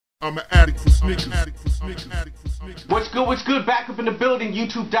I'm an addict for sneakers. What's good? Back up in the building,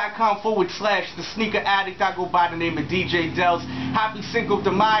 youtube.com/the sneaker addict. I go by the name of DJ Dells. Happy Cinco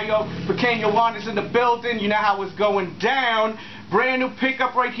de Mayo. Pequeño Juan is in the building. You know how it's going down. Brand new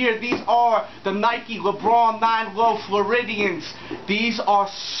pickup right here. These are the Nike Lebron 9 Low Floridians. These are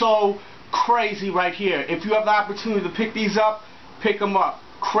so crazy right here. If you have the opportunity to pick these up, pick them up.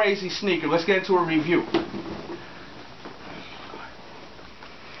 Crazy sneaker. Let's get into a review.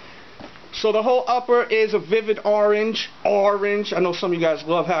 So the whole upper is a vivid orange. I know some of you guys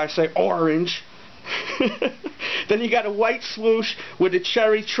love how I say orange. Then you got a white swoosh with a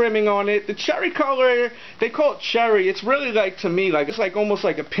cherry trimming on it. The cherry color, they call it cherry. It's really like, to me, like, it's like almost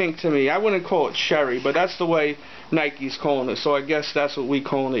like a pink to me. I wouldn't call it cherry, but that's the way Nike's calling it. So I guess that's what we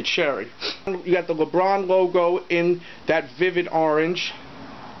calling it, cherry. You got the LeBron logo in that vivid orange.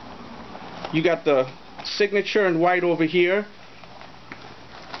 You got the signature in white over here.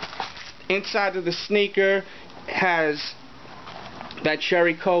 Inside of the sneaker has that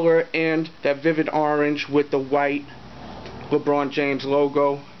cherry color and that vivid orange with the white LeBron James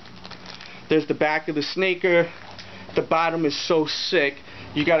logo. There's the back of the sneaker. The bottom is so sick.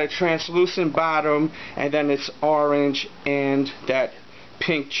 You got a translucent bottom, and then it's orange and that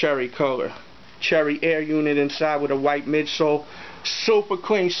pink cherry color. Cherry air unit inside with a white midsole. Super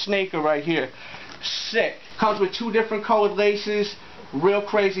clean sneaker right here. Sick. Comes with two different colored laces. Real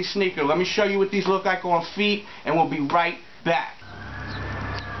crazy sneaker. Let me show you what these look like on feet, and we'll be right back.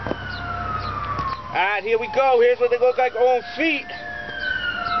 Alright, here we go. Here's what they look like on feet.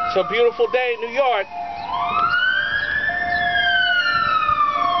 It's a beautiful day in New York.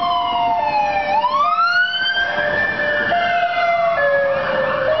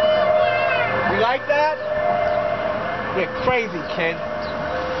 You like that? You're crazy, kid.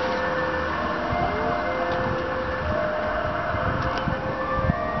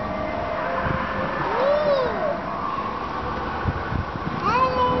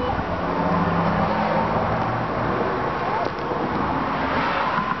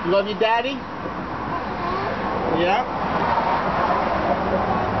 You love your daddy? Yeah?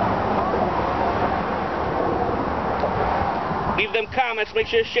 Leave them comments. Make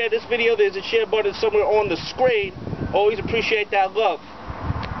sure to share this video. There's a share button somewhere on the screen. Always appreciate that love.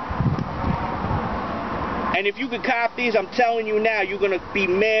 And if you can cop these, I'm telling you now, you're going to be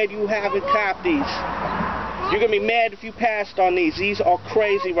mad you haven't copped these. You're going to be mad if you passed on these. These are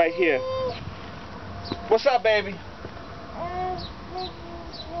crazy right here. What's up, baby?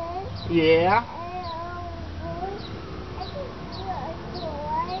 Yeah.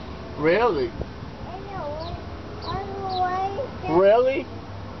 Really? Really?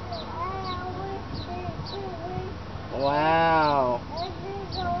 Wow.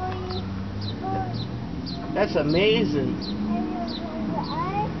 That's amazing.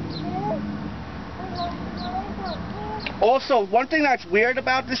 Also, one thing that's weird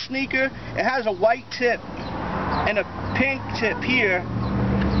about this sneaker, it has a white tip and a pink tip here.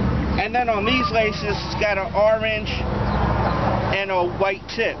 And then on these laces, it's got an orange and a white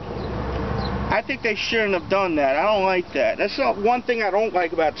tip. I think they shouldn't have done that. I don't like that. That's not one thing I don't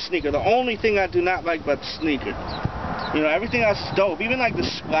like about the sneaker. The only thing I do not like about the sneaker. You know, everything else is dope. Even like the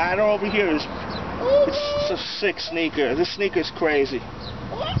splatter over here is, it's a sick sneaker. This sneaker is crazy.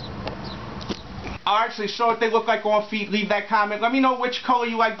 Alright, so you saw what they look like on feet. Leave that comment. Let me know which color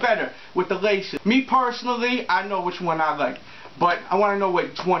you like better with the laces. Me personally, I know which one I like. But I want to know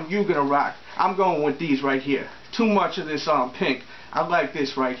which one you're going to rock. I'm going with these right here. Too much of this pink. I like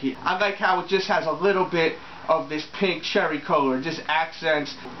this right here. I like how it just has a little bit of this pink cherry color. It just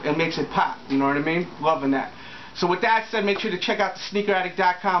accents and makes it pop. You know what I mean? Loving that. So with that said, make sure to check out the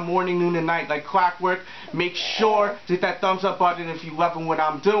sneakeraddict.com morning, noon, and night like clockwork. Make sure to hit that thumbs up button if you're loving what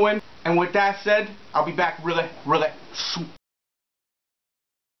I'm doing. And with that said, I'll be back really soon.